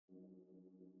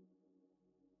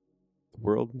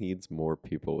world needs more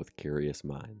people with curious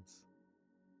minds.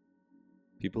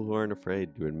 People who aren't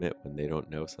afraid to admit when they don't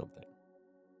know something.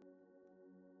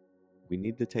 We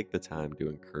need to take the time to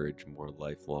encourage more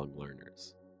lifelong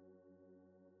learners.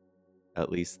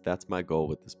 At least that's my goal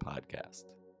with this podcast.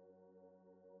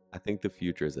 I think the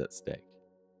future is at stake.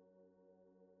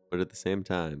 But at the same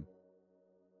time,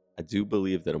 I do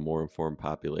believe that a more informed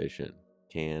population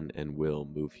can and will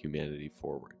move humanity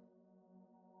forward.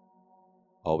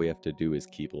 All we have to do is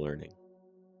keep learning.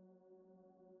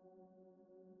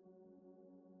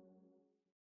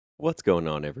 What's going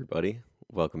on, everybody?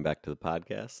 Welcome back to the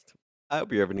podcast. I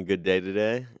hope you're having a good day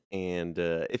today, and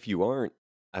if you aren't,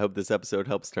 I hope this episode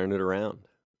helps turn it around.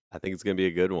 I think it's going to be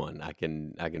a good one. I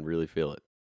can really feel it.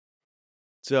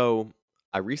 So,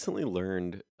 I recently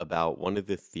learned about one of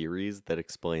the theories that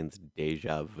explains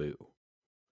deja vu.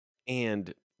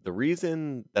 And the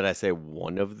reason that I say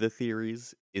one of the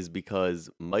theories is because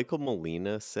Michael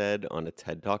Molina said on a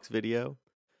TED Talks video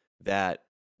that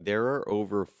there are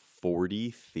over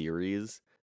 40 theories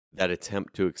that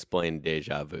attempt to explain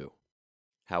deja vu.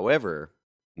 However,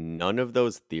 none of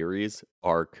those theories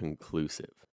are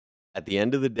conclusive. At the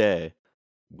end of the day,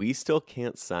 we still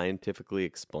can't scientifically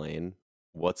explain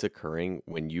what's occurring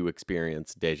when you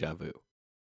experience deja vu.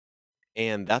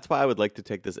 And that's why I would like to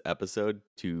take this episode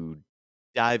to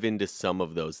dive into some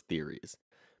of those theories.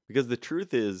 Because the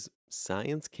truth is,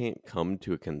 science can't come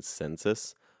to a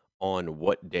consensus on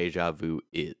what deja vu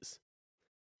is.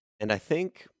 And I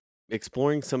think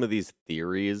exploring some of these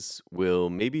theories will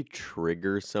maybe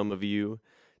trigger some of you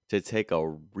to take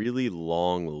a really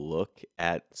long look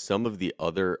at some of the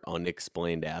other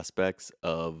unexplained aspects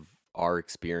of our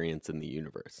experience in the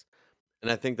universe.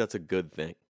 And I think that's a good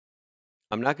thing.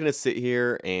 I'm not going to sit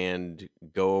here and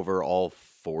go over all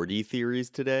 40 theories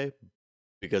today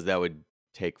because that would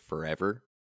take forever.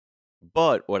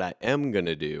 But what I am going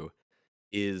to do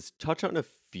is touch on a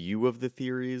few of the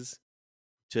theories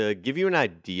to give you an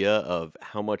idea of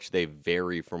how much they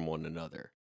vary from one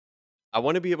another. I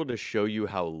want to be able to show you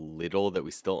how little that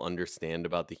we still understand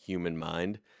about the human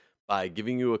mind by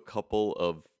giving you a couple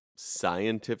of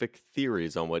scientific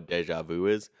theories on what deja vu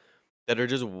is that are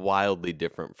just wildly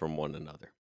different from one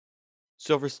another.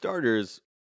 So for starters,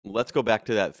 let's go back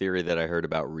to that theory that I heard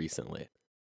about recently.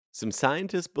 Some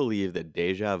scientists believe that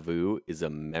deja vu is a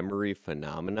memory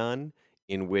phenomenon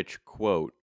in which,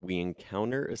 quote, we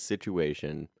encounter a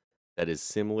situation that is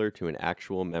similar to an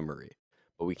actual memory,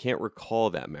 but we can't recall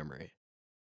that memory.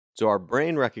 So our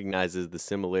brain recognizes the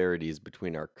similarities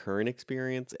between our current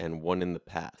experience and one in the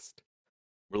past.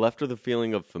 We're left with a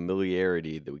feeling of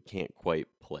familiarity that we can't quite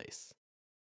place.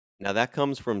 Now that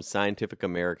comes from Scientific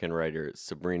American writer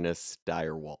Sabrina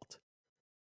Steyerwalt.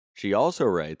 She also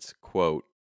writes, quote,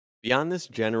 beyond this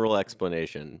general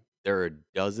explanation, there are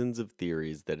dozens of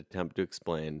theories that attempt to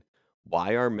explain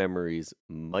why our memories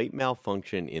might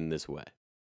malfunction in this way.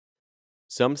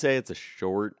 Some say it's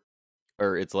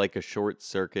like a short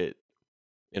circuit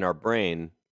in our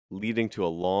brain leading to a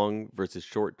long versus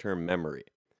short-term memory,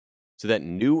 so that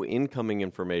new incoming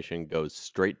information goes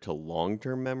straight to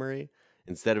long-term memory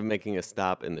instead of making a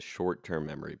stop in the short-term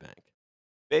memory bank.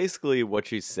 Basically, what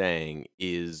she's saying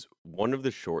is one of the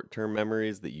short-term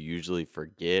memories that you usually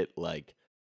forget, like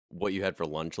what you had for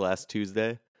lunch last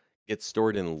Tuesday, gets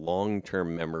stored in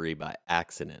long-term memory by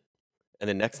accident. And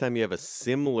the next time you have a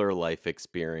similar life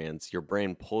experience, your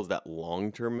brain pulls that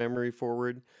long-term memory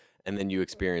forward, and then you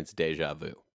experience deja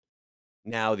vu.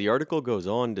 Now, the article goes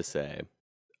on to say,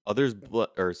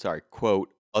 quote,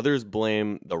 others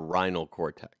blame the rhinal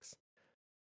cortex,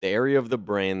 the area of the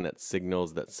brain that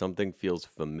signals that something feels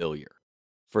familiar,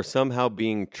 for somehow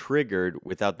being triggered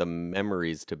without the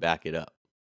memories to back it up.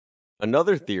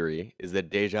 Another theory is that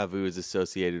deja vu is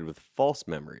associated with false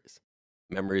memories,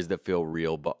 memories that feel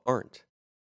real but aren't.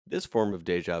 This form of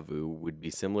deja vu would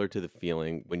be similar to the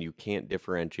feeling when you can't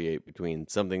differentiate between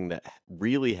something that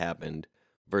really happened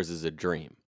versus a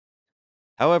dream.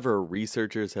 However,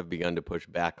 researchers have begun to push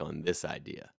back on this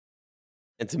idea.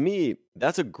 And to me,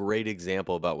 that's a great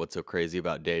example about what's so crazy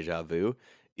about deja vu,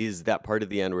 is that part at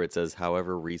the end where it says,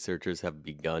 however, researchers have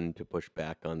begun to push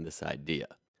back on this idea.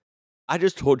 I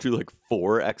just told you like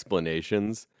 4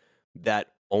 explanations that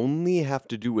only have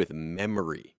to do with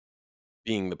memory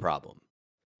being the problem.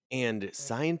 And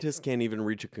scientists can't even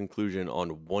reach a conclusion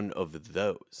on one of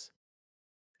those.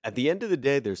 At the end of the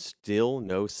day, there's still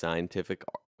no scientific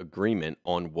agreement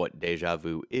on what deja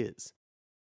vu is,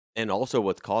 and also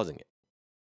what's causing it.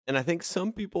 And I think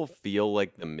some people feel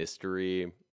like the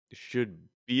mystery should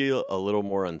be a little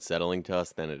more unsettling to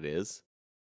us than it is.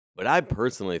 But I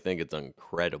personally think it's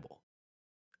incredible.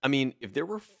 I mean, if there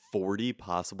were 40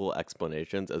 possible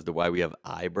explanations as to why we have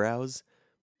eyebrows,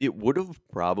 it would have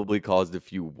probably caused a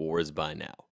few wars by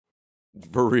now.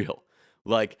 For real.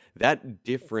 Like that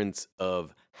difference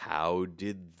of how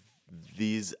did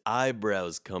these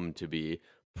eyebrows come to be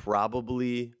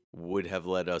probably would have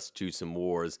led us to some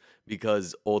wars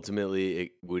because ultimately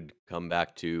it would come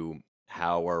back to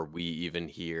how are we even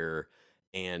here?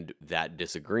 And that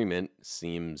disagreement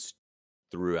seems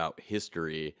throughout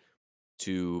history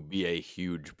to be a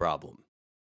huge problem.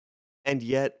 And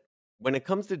yet, when it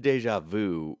comes to deja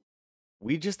vu,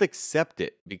 we just accept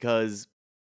it because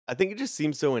I think it just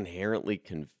seems so inherently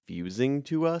confusing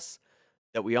to us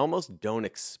that we almost don't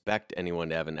expect anyone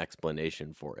to have an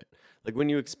explanation for it. Like when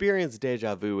you experience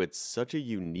deja vu, it's such a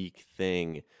unique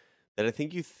thing that I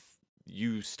think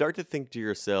you start to think to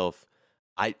yourself,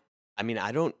 I I mean,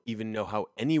 I don't even know how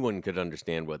anyone could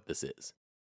understand what this is.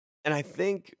 And I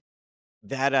think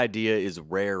that idea is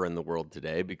rare in the world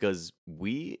today because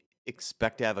we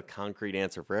expect to have a concrete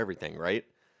answer for everything, right?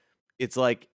 It's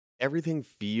like everything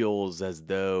feels as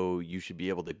though you should be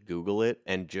able to Google it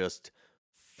and just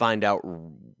find out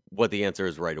what the answer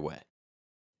is right away.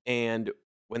 And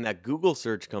when that Google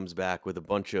search comes back with a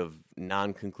bunch of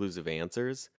non conclusive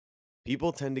answers,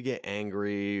 people tend to get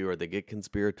angry or they get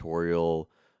conspiratorial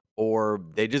or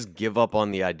they just give up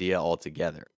on the idea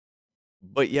altogether.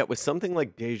 But yet, with something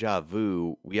like deja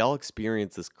vu, we all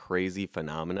experience this crazy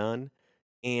phenomenon.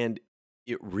 And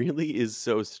it really is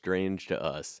so strange to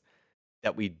us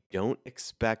that we don't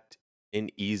expect an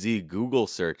easy Google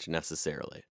search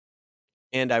necessarily.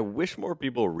 And I wish more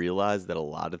people realize that a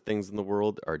lot of things in the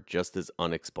world are just as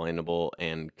unexplainable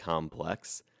and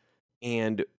complex.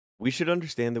 And we should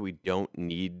understand that we don't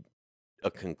need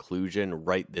a conclusion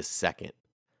right this second.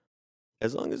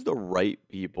 As long as the right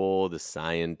people, the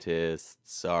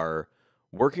scientists, are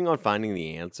working on finding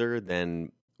the answer,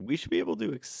 then we should be able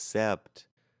to accept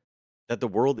that the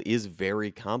world is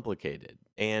very complicated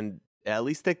and at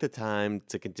least take the time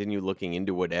to continue looking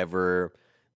into whatever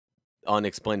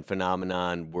unexplained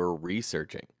phenomenon we're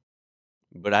researching.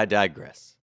 But I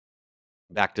digress.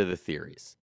 Back to the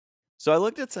theories. So I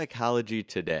looked at Psychology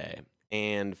Today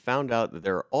and found out that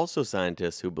there are also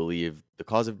scientists who believe the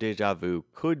cause of deja vu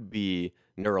could be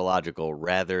neurological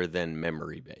rather than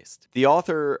memory based. The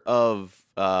author of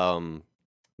the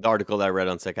article that I read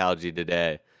on Psychology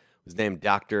Today was named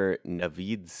Dr.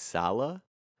 Naveed Sala.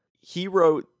 He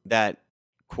wrote that,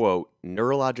 quote,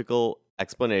 neurological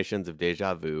explanations of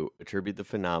deja vu attribute the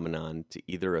phenomenon to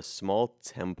either a small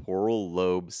temporal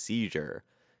lobe seizure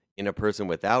in a person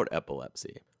without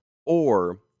epilepsy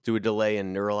or to a delay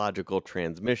in neurological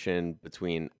transmission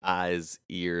between eyes,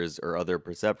 ears, or other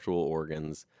perceptual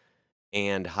organs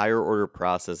and higher order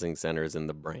processing centers in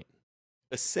the brain.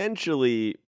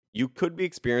 Essentially, you could be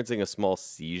experiencing a small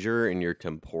seizure in your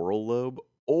temporal lobe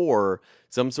or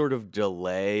some sort of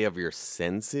delay of your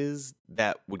senses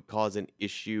that would cause an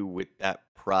issue with that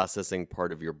processing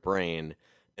part of your brain.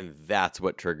 And that's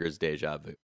what triggers deja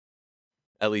vu.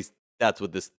 At least that's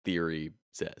what this theory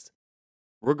says.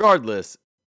 Regardless,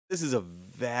 this is a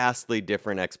vastly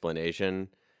different explanation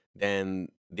than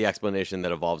the explanation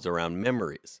that evolves around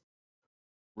memories.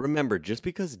 Remember, just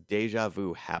because deja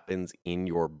vu happens in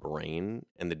your brain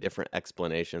and the different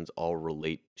explanations all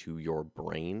relate to your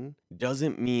brain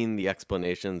doesn't mean the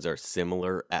explanations are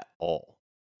similar at all.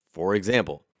 For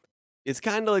example, it's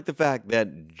kind of like the fact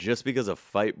that just because a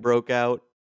fight broke out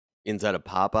inside of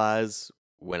Popeyes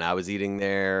when I was eating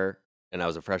there and I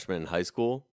was a freshman in high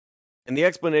school, and the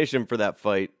explanation for that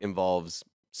fight involves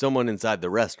someone inside the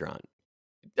restaurant.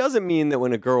 It doesn't mean that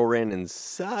when a girl ran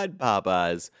inside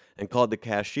Popeyes and called the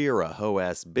cashier a hoe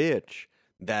ass bitch,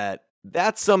 that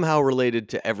that's somehow related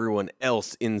to everyone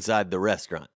else inside the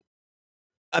restaurant.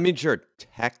 I mean, sure,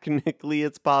 technically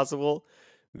it's possible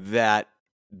that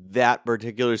that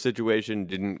particular situation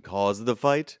didn't cause the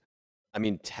fight. I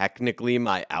mean, technically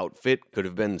my outfit could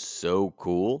have been so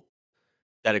cool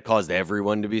that it caused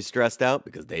everyone to be stressed out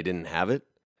because they didn't have it,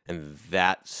 and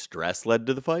that stress led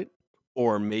to the fight.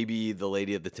 Or maybe the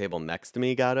lady at the table next to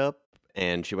me got up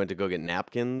and she went to go get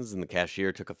napkins, and the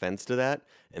cashier took offense to that,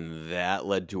 and that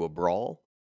led to a brawl.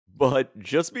 But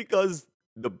just because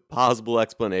the possible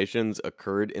explanations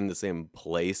occurred in the same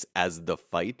place as the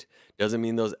fight doesn't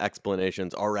mean those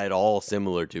explanations are at all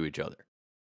similar to each other.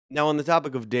 Now, on the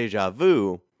topic of deja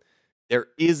vu, there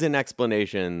is an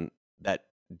explanation that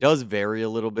does vary a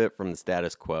little bit from the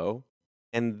status quo,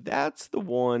 and that's the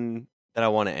one that I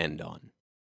want to end on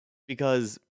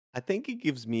because I think it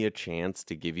gives me a chance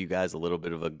to give you guys a little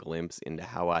bit of a glimpse into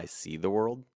how I see the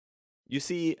world. You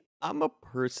see, I'm a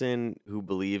person who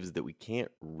believes that we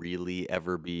can't really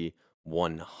ever be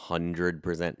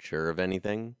 100% sure of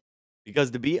anything.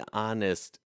 Because to be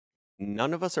honest,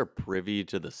 none of us are privy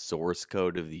to the source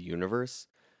code of the universe.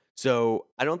 So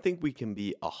I don't think we can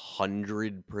be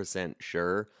 100%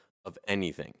 sure of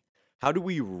anything. How do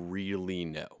we really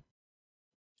know?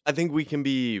 I think we can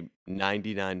be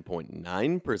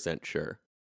 99.9% sure,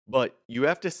 but you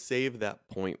have to save that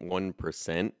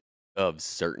 0.1% of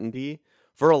certainty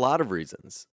for a lot of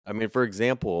reasons. I mean, for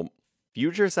example,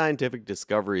 future scientific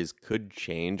discoveries could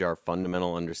change our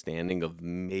fundamental understanding of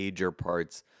major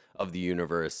parts of the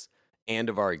universe and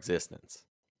of our existence.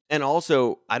 And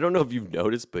also, I don't know if you've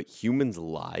noticed, but humans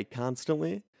lie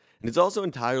constantly. And it's also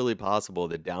entirely possible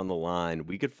that down the line,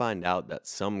 we could find out that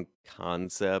some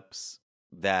concepts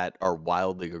that are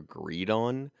wildly agreed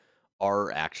on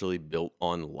are actually built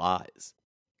on lies.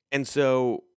 And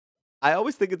so I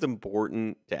always think it's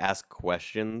important to ask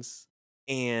questions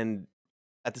and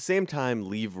at the same time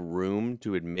leave room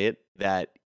to admit that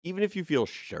even if you feel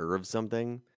sure of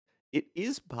something, it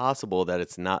is possible that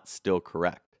it's not still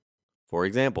correct. For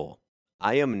example,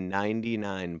 I am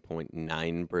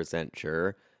 99.9%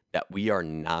 sure that we are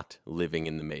not living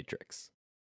in the Matrix.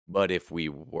 But if we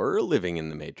were living in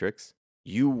the Matrix,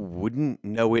 you wouldn't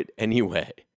know it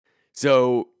anyway.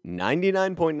 So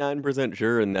 99.9%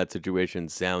 sure in that situation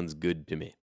sounds good to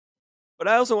me. But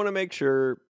I also want to make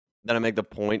sure that I make the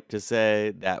point to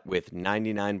say that with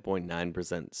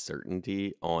 99.9%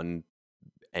 certainty on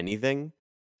anything,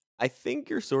 I think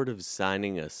you're sort of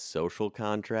signing a social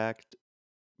contract,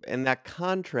 and that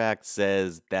contract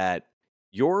says that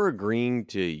you're agreeing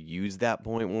to use that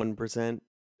 0.1%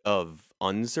 of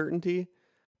uncertainty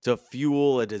to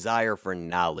fuel a desire for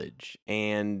knowledge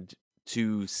and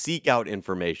to seek out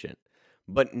information,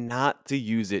 but not to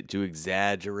use it to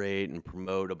exaggerate and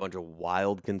promote a bunch of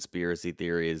wild conspiracy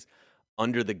theories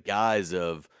under the guise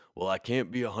of, well, I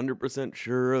can't be 100%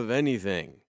 sure of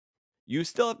anything. You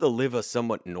still have to live a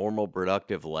somewhat normal,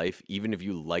 productive life, even if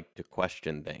you like to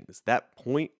question things. That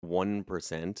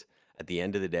 0.1% at the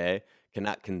end of the day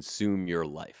cannot consume your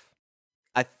life.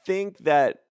 I think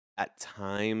that at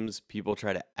times people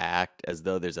try to act as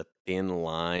though there's a thin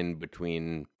line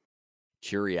between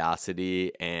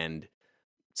curiosity and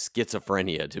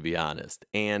schizophrenia, to be honest.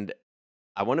 And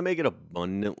I want to make it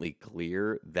abundantly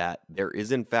clear that there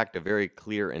is, in fact, a very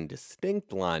clear and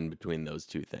distinct line between those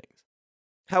two things.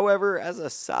 However, as a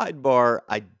sidebar,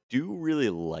 I do really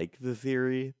like the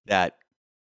theory that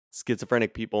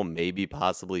schizophrenic people may be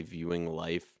possibly viewing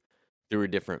life through a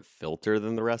different filter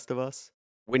than the rest of us.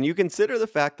 When you consider the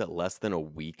fact that less than a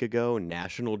week ago,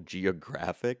 National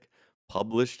Geographic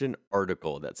published an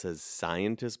article that says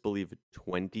scientists believe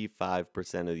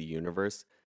 25% of the universe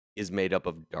is made up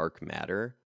of dark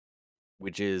matter,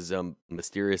 which is a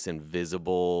mysterious,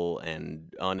 invisible,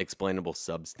 and unexplainable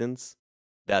substance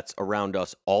that's around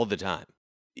us all the time.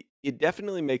 It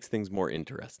definitely makes things more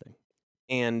interesting.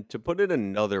 And to put it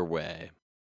another way,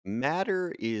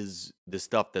 matter is the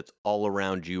stuff that's all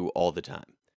around you all the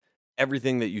time.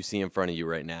 Everything that you see in front of you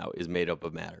right now is made up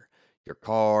of matter. Your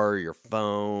car, your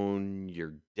phone,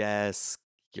 your desk,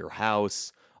 your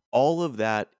house, all of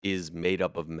that is made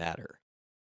up of matter.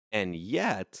 And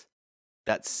yet,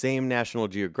 that same National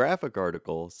Geographic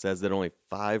article says that only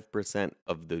 5%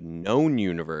 of the known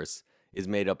universe is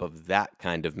made up of that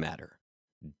kind of matter.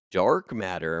 Dark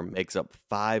matter makes up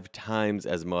 5 times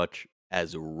as much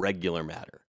as regular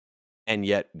matter. And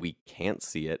yet we can't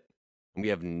see it, and we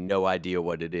have no idea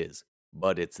what it is,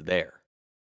 but it's there.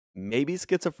 Maybe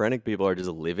schizophrenic people are just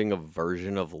living a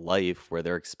version of life where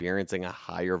they're experiencing a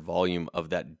higher volume of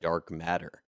that dark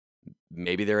matter.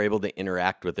 Maybe they're able to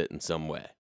interact with it in some way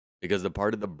because the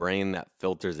part of the brain that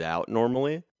filters out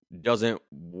normally doesn't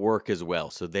work as well.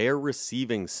 So they are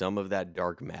receiving some of that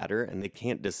dark matter and they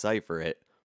can't decipher it.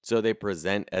 So they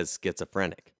present as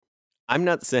schizophrenic. I'm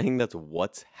not saying that's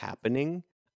what's happening.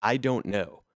 I don't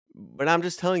know. But I'm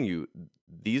just telling you,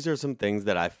 these are some things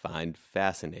that I find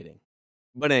fascinating.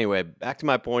 But anyway, back to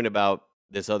my point about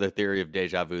this other theory of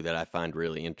deja vu that I find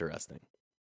really interesting.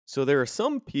 So there are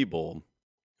some people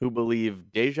who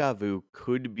believe deja vu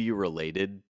could be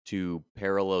related to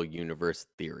parallel universe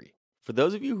theory. For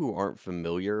those of you who aren't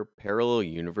familiar, parallel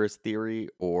universe theory,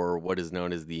 or what is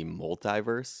known as the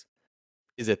multiverse,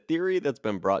 is a theory that's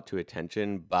been brought to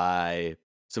attention by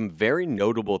some very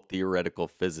notable theoretical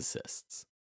physicists.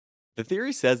 The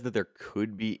theory says that there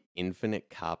could be infinite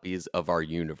copies of our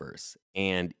universe,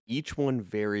 and each one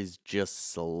varies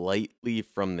just slightly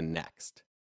from the next.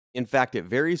 In fact, it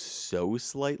varies so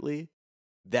slightly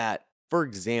that, for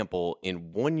example,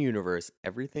 in one universe,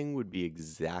 everything would be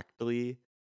exactly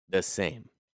the same.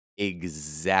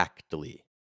 Exactly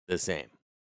the same.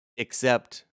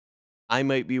 Except I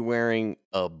might be wearing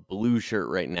a blue shirt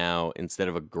right now instead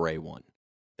of a gray one.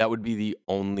 That would be the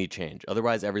only change.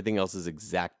 Otherwise, everything else is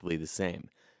exactly the same.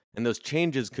 And those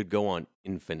changes could go on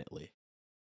infinitely.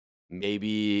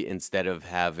 Maybe instead of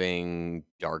having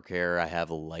dark hair, I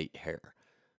have light hair.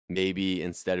 Maybe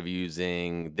instead of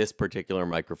using this particular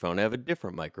microphone, I have a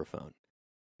different microphone.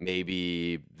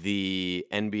 Maybe the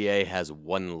NBA has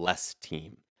one less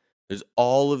team. There's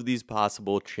all of these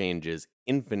possible changes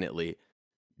infinitely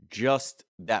just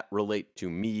that relate to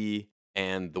me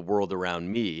and the world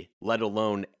around me, let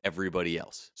alone everybody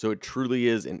else. So it truly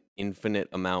is an infinite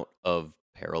amount of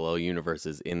parallel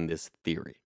universes in this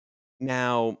theory.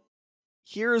 Now,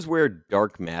 here's where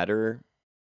dark matter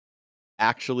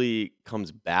actually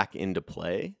comes back into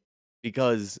play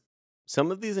because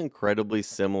some of these incredibly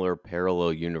similar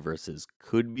parallel universes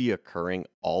could be occurring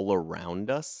all around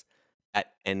us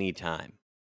at any time.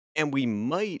 And we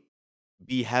might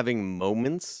be having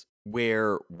moments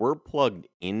where we're plugged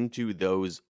into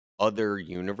those other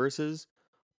universes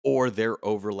or they're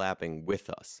overlapping with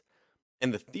us.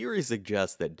 And the theory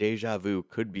suggests that deja vu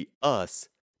could be us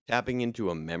tapping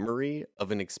into a memory of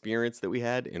an experience that we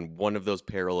had in one of those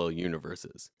parallel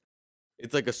universes.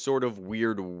 It's like a sort of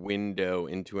weird window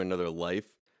into another life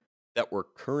that we're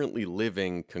currently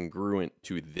living congruent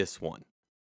to this one.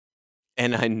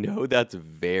 And I know that's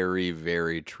very,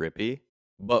 very trippy,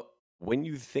 but when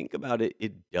you think about it,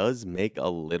 it does make a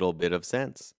little bit of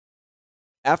sense.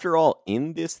 After all,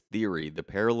 in this theory, the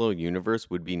parallel universe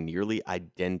would be nearly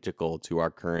identical to our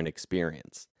current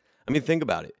experience. I mean, think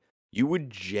about it. You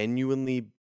would genuinely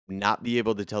not be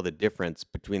able to tell the difference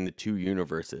between the two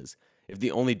universes if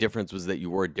the only difference was that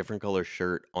you wore a different color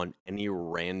shirt on any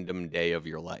random day of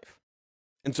your life.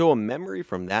 And so a memory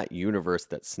from that universe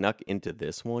that snuck into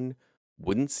this one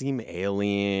wouldn't seem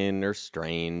alien or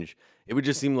strange. It would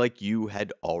just seem like you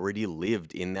had already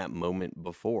lived in that moment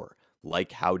before,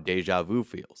 like how deja vu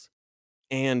feels.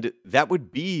 And that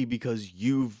would be because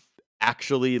you've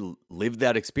actually lived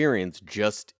that experience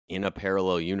just in a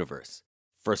parallel universe.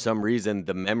 For some reason,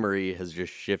 the memory has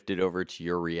just shifted over to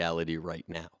your reality right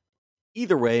now.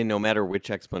 Either way, no matter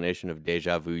which explanation of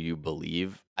deja vu you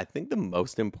believe, I think the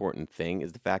most important thing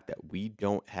is the fact that we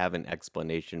don't have an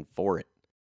explanation for it.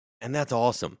 And that's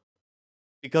awesome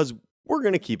because we're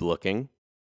going to keep looking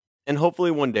and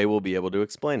hopefully one day we'll be able to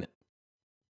explain it.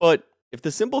 But if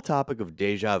the simple topic of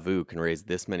deja vu can raise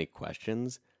this many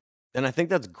questions, then I think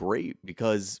that's great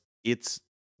because it's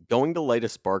going to light a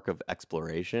spark of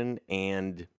exploration.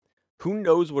 And who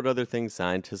knows what other things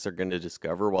scientists are going to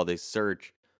discover while they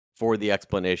search for the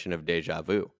explanation of deja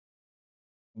vu.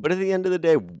 But at the end of the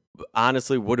day,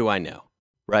 honestly, what do I know?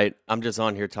 Right? I'm just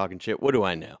on here talking shit. What do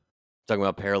I know? Talking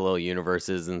about parallel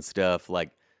universes and stuff.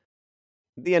 Like,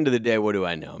 at the end of the day, what do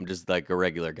I know? I'm just like a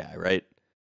regular guy, right?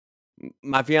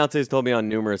 My fiance has told me on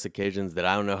numerous occasions that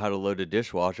I don't know how to load a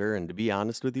dishwasher. And to be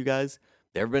honest with you guys,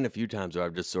 there have been a few times where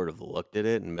I've just sort of looked at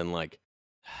it and been like,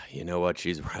 you know what?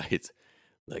 She's right.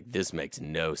 Like, this makes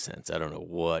no sense. I don't know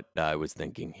what I was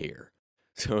thinking here.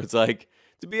 So it's like,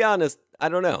 to be honest, I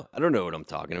don't know. I don't know what I'm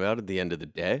talking about at the end of the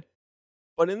day.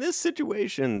 But in this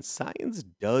situation, science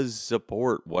does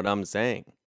support what I'm saying.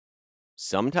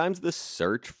 Sometimes the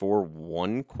search for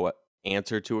one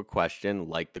answer to a question,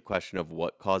 like the question of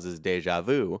what causes deja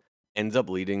vu, ends up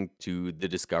leading to the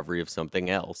discovery of something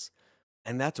else.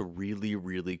 And that's really,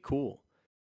 really cool.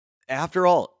 After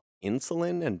all,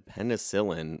 insulin and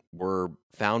penicillin were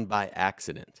found by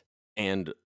accident.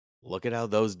 And look at how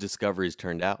those discoveries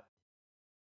turned out.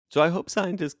 So I hope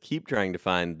scientists keep trying to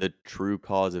find the true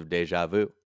cause of deja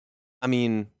vu. I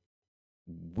mean,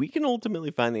 we can ultimately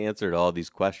find the answer to all these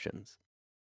questions.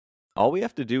 All we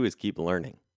have to do is keep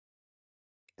learning.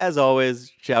 As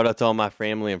always, shout out to all my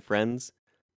family and friends.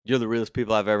 You're the realest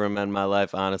people I've ever met in my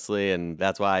life, honestly, and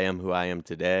that's why I am who I am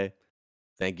today.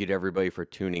 Thank you to everybody for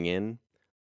tuning in.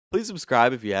 Please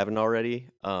subscribe if you haven't already.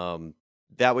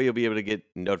 That way you'll be able to get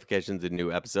notifications of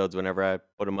new episodes whenever I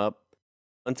put them up.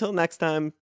 Until next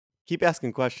time, keep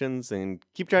asking questions and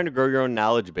keep trying to grow your own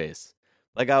knowledge base.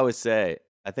 Like I always say,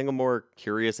 I think a more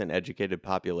curious and educated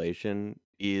population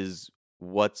is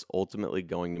what's ultimately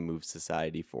going to move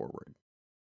society forward.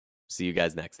 See you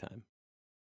guys next time.